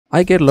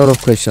I get a lot of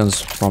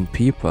questions from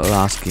people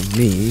asking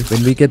me,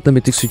 when we get the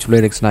Mythic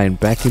Switchblade X9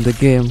 back in the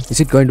game, is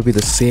it going to be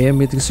the same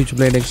Mythic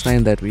Switchblade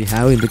X9 that we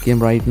have in the game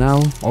right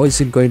now, or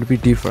is it going to be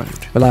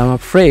different? Well, I'm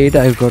afraid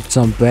I've got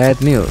some bad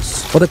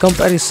news. For the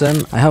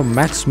comparison, I have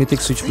max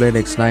Mythic Switchblade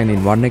X9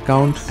 in one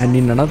account, and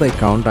in another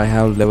account I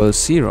have level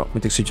 0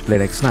 Mythic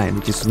Switchblade X9,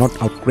 which is not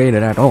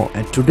upgraded at all.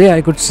 And today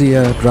I could see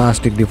a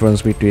drastic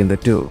difference between the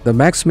two. The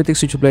max Mythic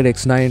Switchblade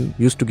X9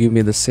 used to give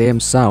me the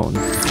same sound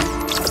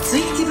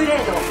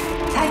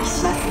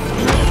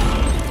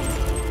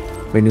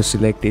when you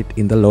select it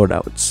in the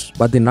loadouts,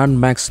 but the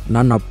non-maxed,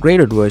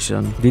 non-upgraded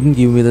version didn't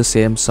give me the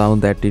same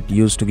sound that it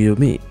used to give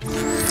me.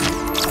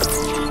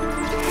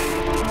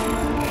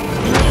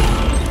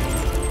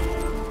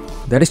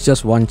 That is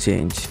just one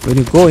change. When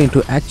you go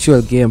into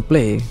actual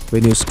gameplay,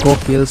 when you score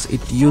kills,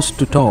 it used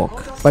to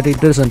talk, but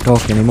it doesn't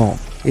talk anymore.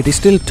 It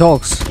still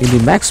talks in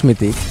the max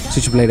Mythic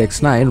Switchblade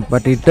X9,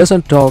 but it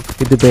doesn't talk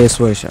with the base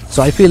version.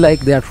 So I feel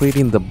like they are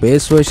treating the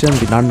base version,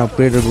 the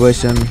non-upgraded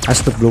version,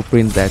 as the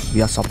blueprint that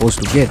we are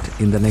supposed to get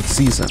in the next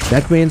season.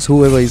 That means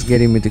whoever is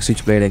getting Mythic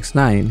Switchblade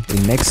X9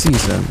 in next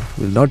season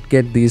will not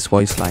get these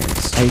voice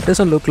lines. And it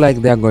doesn't look like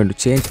they are going to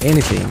change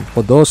anything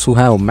for those who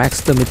have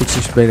maxed the Mythic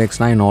Switchblade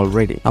X9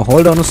 already. Now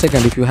hold on a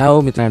second, if you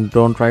have it, and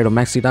don't try to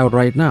max it out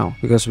right now,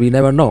 because we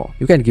never know.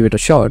 You can give it a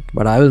shot,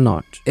 but I will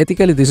not.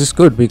 Ethically, this is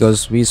good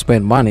because we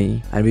spend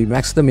money and we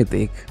max the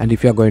Mythic, and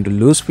if you are going to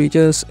lose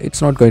features, it's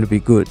not going to be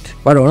good.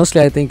 But honestly,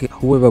 I think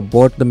whoever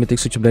bought the Mythic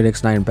Switchblade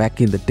X9 back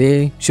in the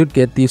day should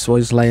get these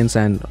voice lines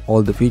and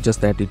all the features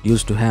that it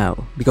used to have,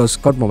 because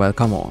COD Mobile,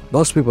 come on,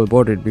 those people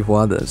bought it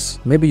before others.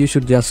 Maybe you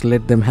should just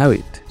let them have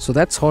it. So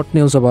that's hot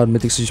news about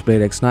Mythic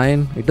Switchblade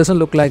X9. It doesn't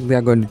look like they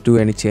are going to do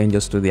any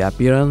changes to the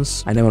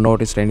appearance. I never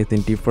noticed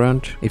anything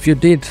different. If you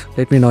did,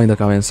 let me know in the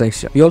comment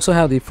section. We also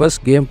have the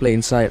first gameplay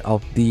inside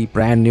of the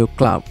brand new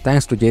club,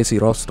 thanks to JC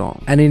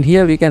Rostom. And in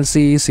here we can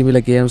see similar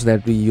games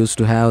that we used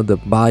to have. The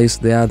bar is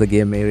there, the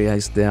game area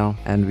is there,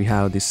 and we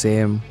have the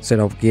same set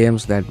of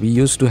games that we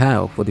used to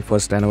have for the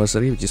first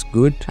anniversary, which is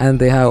good. And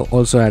they have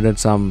also added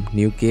some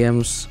new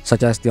games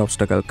such as the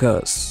obstacle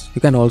course.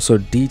 You can also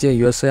DJ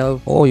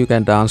yourself, or you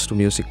can dance to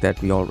music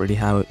that we already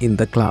have in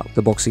the club.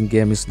 The boxing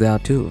game is there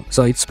too.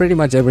 So it's pretty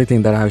much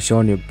everything that I have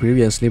shown you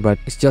previously, but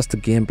it's just the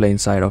gameplay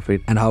inside of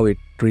it and how it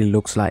really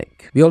looks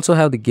like. We also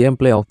have the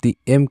gameplay of the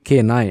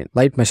MK9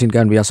 light machine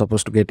gun we are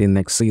supposed to get in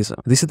next season.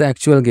 This is the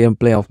actual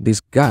gameplay of this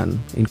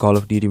gun in Call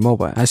of Duty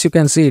Mobile. As you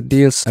can see, it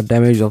deals a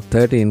damage of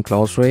 30 in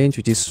close range,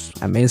 which is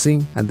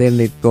amazing, and then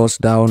it goes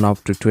down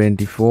up to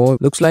 24.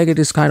 Looks like it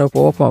is kind of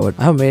overpowered.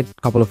 I have made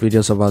a couple of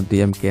videos about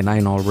the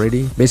MK9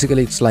 already.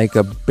 Basically, it's like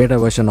a better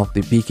version of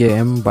the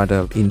PKM, but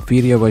an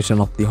inferior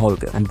version of the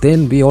Holger. And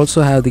then we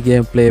also have the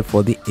gameplay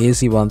for the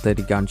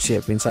AC-130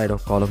 gunship inside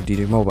of Call of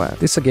Duty Mobile.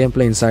 This is a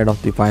gameplay inside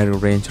of the Fire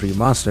Range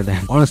remastered,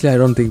 and honestly I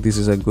don't think this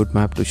is a good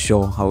map to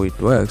show how it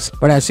works,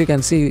 but as you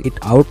can see, it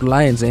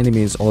outlines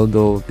enemies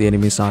although the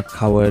enemies are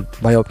covered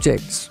by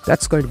objects.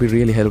 That's going to be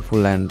really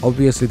helpful, and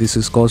obviously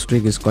this score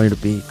streak is going to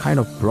be kind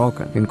of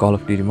broken in Call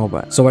of Duty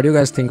Mobile. So what do you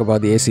guys think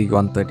about the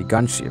AC-130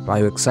 gunship? Are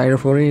you excited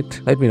for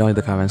it? Let me know in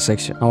the comment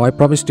section. Now I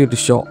promised you to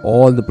show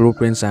all the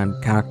blueprints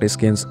and character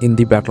skins in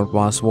the Battle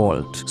Pass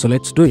vault, so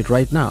let's do it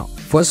right now.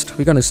 First,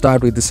 we're gonna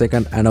start with the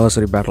second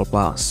anniversary Battle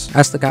Pass.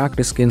 As the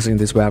character skins in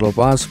this Battle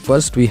Pass,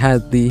 first we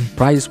had the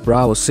Price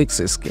Bravo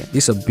 6 skin.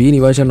 This is a beanie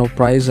version of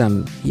Price,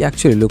 and he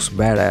actually looks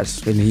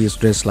badass when he is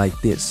dressed like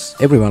this.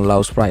 Everyone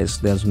loves Price.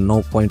 There's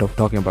no point of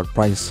talking about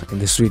Price in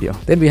this video.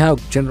 Then we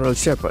have General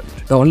Shepard.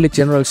 The only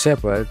General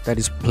Shepard that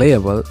is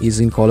playable is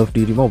in Call of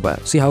Duty Mobile.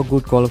 See how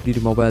good Call of Duty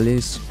Mobile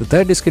is? The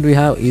third skin we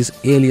have is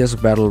Alias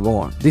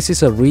Battleborn. This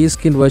is a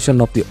reskin version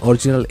of the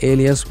original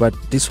Alias, but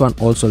this one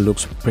also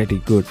looks pretty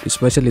good,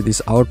 especially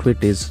this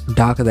outfit is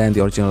darker than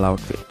the original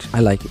outfit.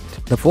 I like it.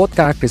 The fourth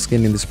character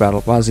skin in this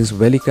Battle Pass is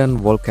Velikan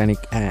Volcanic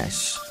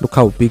Ash. Look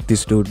how big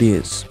this dude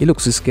is. He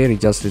looks scary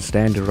just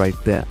standing right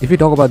there. If we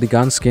talk about the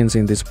gun skins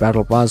in this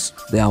Battle Pass,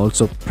 they are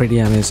also pretty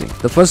amazing.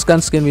 The first gun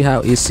skin we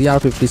have is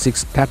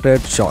CR56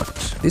 Tattered Shot.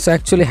 This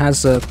actually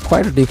has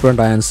quite a different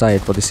iron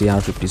sight for the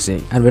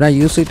CR56, and when I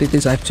use it, it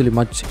is actually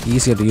much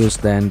easier to use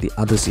than the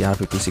other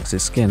CR56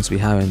 skins we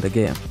have in the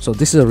game. So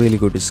this is a really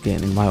good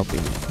skin in my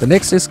opinion. The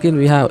next skin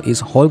we have is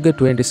Holger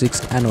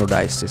 26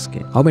 Anodized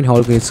skin. How many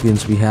Holger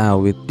skins we have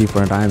with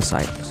different iron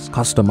sights,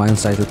 custom iron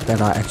sights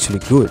that are actually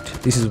good?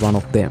 This is one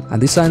of them,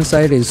 and this iron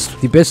sight is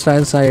the best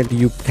iron sight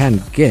you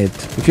can get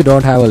if you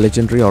don't have a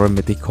legendary or a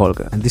mythic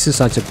Holger, and this is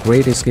such a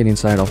great skin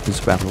inside of this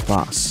Battle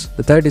Pass.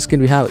 The third skin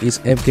we have is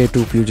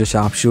MK2 Future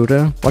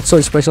Sharpshooter. What's so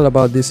special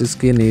about this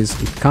skin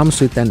is it comes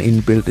with an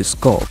inbuilt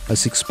scope, a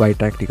 6x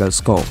tactical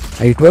scope,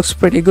 and it works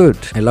pretty good.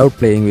 I love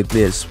playing with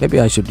this. Maybe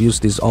I should use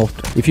this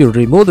often. If you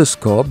remove the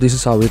scope, this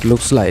is how it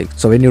looks like.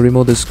 So when you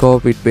remove the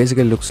scope, it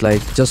basically looks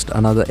like just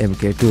another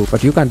MK2,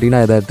 but you can't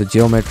deny that the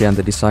geometry and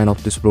the design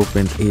of this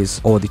blueprint is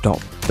over the top.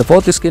 The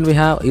fourth skin we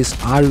have is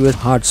RUS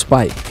Hard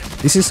Spike.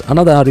 This is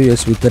another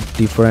RUS with a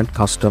different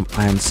custom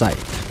iron sight.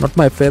 Not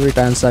my favorite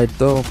iron sight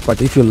though,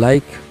 but if you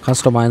like,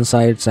 custom iron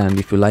sights, and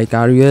if you like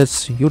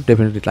RUS, you'd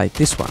definitely like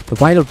this one. The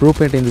final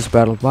blueprint in this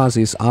battle pass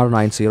is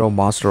R90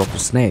 Master of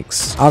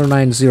Snakes.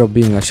 R90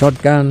 being a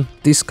shotgun,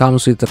 this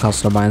comes with the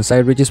custom iron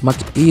sight, which is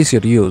much easier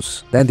to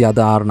use than the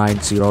other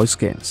R90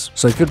 skins.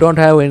 So if you don't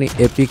have any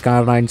epic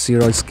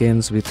R90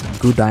 skins with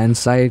good iron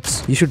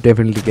sights, you should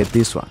definitely get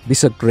this one.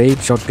 This is a great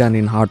shotgun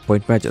in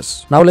hardpoint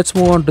matches. Now let's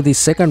move on to the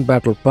second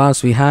battle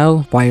pass. We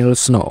have Final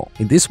Snow.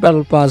 In this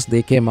battle pass,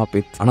 they came up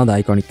with another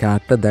iconic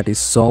character, that is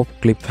Soap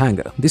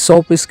Cliffhanger. This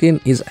Soap skin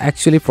is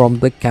actually from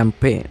the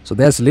campaign. So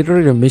there's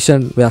literally a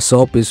mission where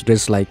Soap is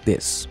dressed like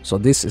this. So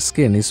this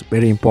skin is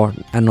very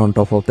important. And on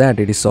top of that,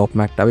 it is Soap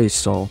McTavish,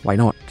 so why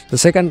not? The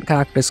second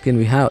character skin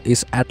we have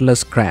is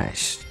Atlas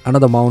Crash.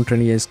 Another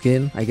mountaineer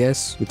skin, I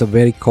guess, with a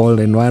very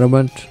cold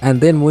environment. And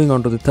then moving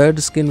on to the third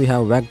skin, we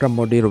have Vagram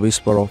Modir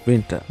Whisper of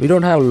Winter. We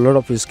don't have a lot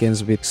of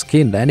skins with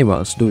skinned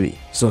animals, do we?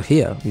 So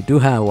here, we do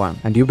have one,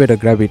 and you better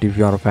grab it if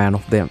you are a fan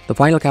of them. The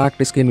final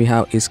character skin we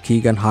have is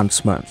Keegan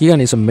Huntsman. Keegan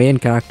is a main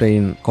character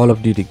in Call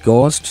of Duty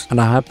Ghosts, and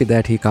I'm happy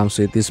that he comes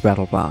with this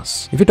battle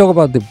pass. If you talk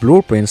about the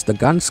blueprints, the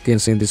gun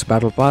skins in this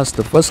battle pass,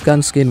 the first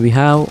gun skin we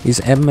have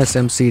is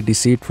MSMC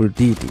Deceitful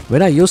Deity.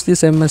 When I use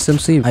this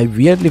MSMC, I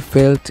weirdly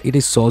felt it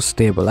is so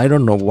stable. I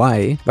don't know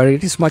why, but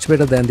it is much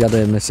better than the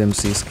other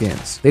MSMC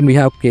skins. Then we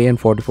have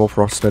KN44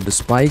 Frosted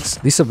Spikes.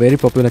 This is a very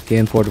popular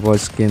KN44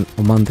 skin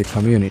among the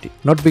community.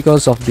 Not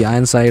because of the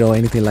iron sight or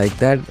anything like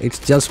that, it's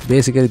just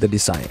basically the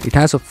design. It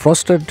has a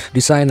frosted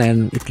design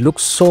and it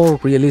looks so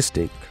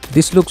realistic.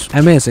 This looks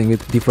amazing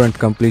with different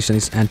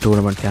completionists and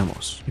tournament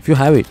camos. If you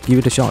have it, give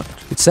it a shot.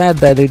 It's sad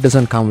that it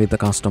doesn't come with a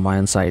custom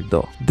iron sight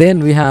though. Then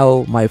we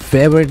have my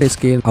favorite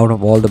skin out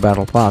of all the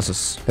battle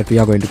passes that we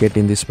are going to get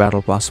in this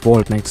battle pass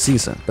vault next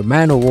season. The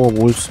Man of War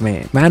Wolf's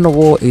Mane. Man of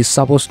War is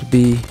supposed to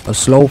be a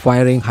slow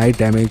firing, high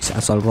damage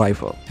assault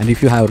rifle. And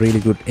if you have really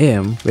good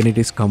aim, when it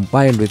is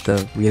combined with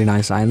a really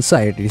nice iron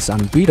sight, it is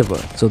unbeatable.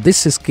 So this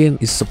skin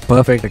is a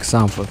perfect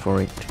example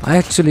for it. I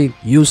actually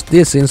use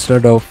this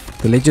instead of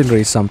the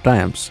legendary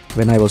sometimes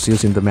when I was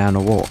using the Man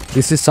of War.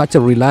 This is such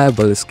a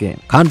reliable skin.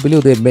 Can't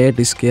believe they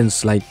made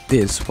skins like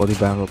this for the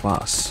battle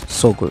pass.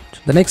 So good.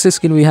 The next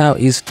skin we have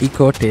is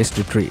Eco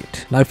Tasty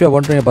Treat. Now if you're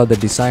wondering about the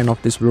design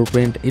of this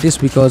blueprint, it is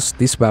because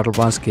this battle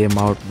pass came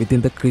out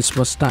within the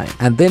Christmas time.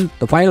 And then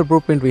the final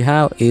blueprint we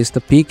have is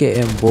the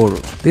PKM Boru.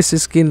 This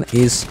skin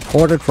is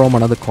ported from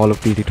another Call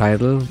of Duty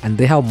title, and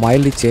they have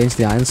mildly changed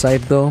the iron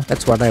sight though.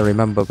 That's what I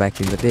remember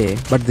back in the day.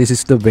 But this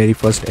is the very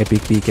first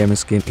epic PKM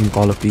skin in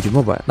Call of Duty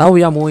Mobile. Now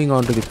we are moving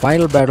on to the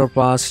final battle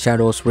pass,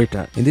 Shadow's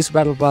Return. In this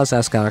battle pass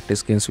as character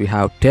skins we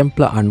have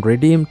Templar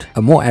Unredeemed,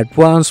 a more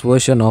advanced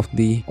version of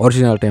the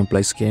original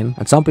Templar skin,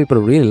 and some people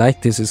really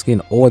like this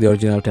skin over the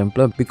original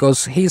Templar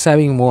because he's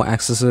having more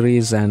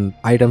accessories and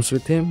items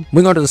with him.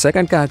 Moving on to the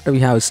second character we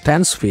have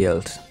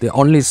Stansfield, the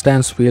only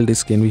Stansfield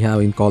skin we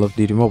have in Call of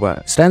Duty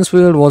Mobile.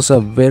 Stansfield was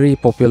a very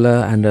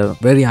popular and a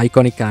very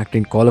iconic character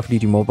in Call of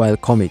Duty Mobile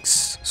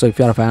comics, so if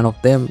you are a fan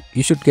of them,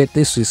 you should get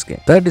this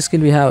skin. Third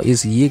skin we have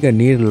is Yeager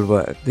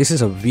Needlework. This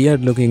is a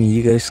weird looking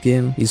Yeager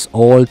skin. Is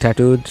all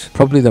tattooed,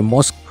 probably the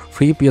most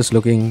creepiest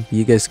looking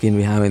Yeager skin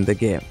we have in the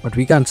game. But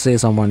we can't say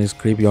someone is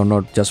creepy or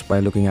not just by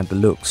looking at the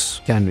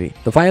looks, can we?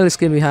 The final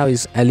skin we have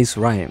is Alice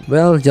Rhyme.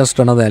 Well, just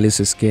another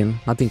Alice skin,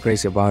 nothing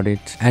crazy about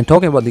it. And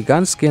talking about the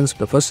gun skins,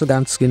 the first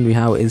gun skin we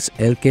have is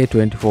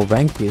LK24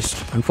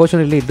 Vanquished.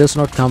 Unfortunately, it does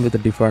not come with a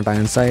different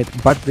iron sight,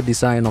 but the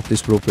design of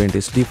this blueprint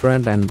is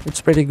different and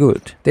it's pretty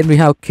good. Then we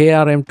have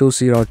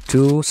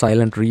KRM202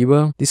 Silent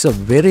Reaver. This is a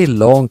very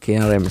long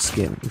KRM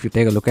skin. If you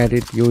take a look at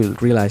it, you will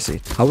realize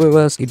it.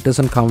 However, it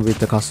doesn't come with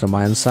the custom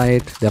iron sight,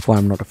 therefore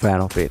I'm not a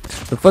fan of it.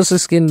 The first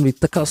skin with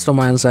the custom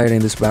iron sight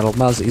in this battle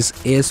pass is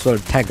Acewell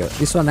Tagger.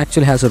 This one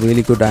actually has a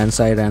really good iron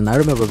sight, and I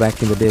remember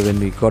back in the day when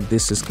we got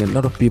this skin, a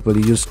lot of people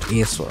used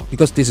Acewell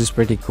because this is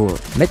pretty cool.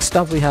 Next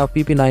up we have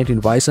PP19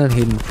 Visor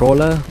Hidden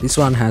Crawler. This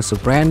one has a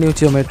brand new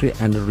geometry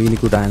and a really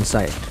good iron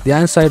sight. The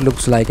iron sight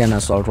looks like an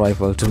assault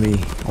rifle to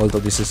me, although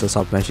this is a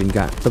submachine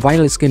gun. The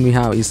final skin we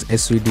have is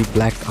SVD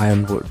Black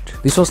Ironwood.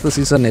 This was the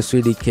season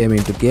SVD came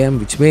into game,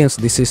 which means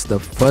this is the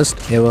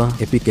first ever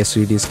epic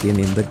SVD skin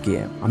in the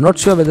game. I'm not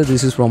sure whether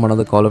this is from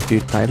another Call of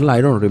Duty title,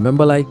 I don't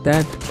remember like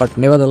that, but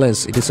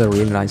nevertheless it is a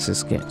really nice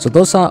skin. So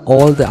those are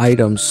all the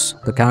items,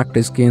 the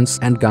character skins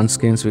and gun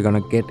skins we're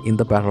gonna get in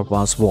the battle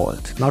pass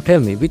vault. Now tell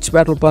me, which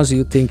battle pass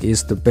you think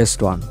is the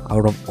best one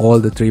out of all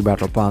the 3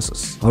 battle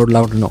passes? I would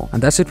love to know.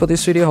 And that's it for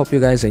this video. Hope you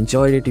guys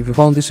enjoyed it. If you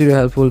found this video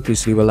helpful,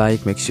 please leave a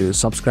like, make sure you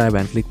subscribe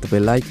and click the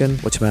bell icon,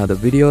 watch my other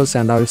videos,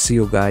 and I will see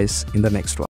you guys in the next one.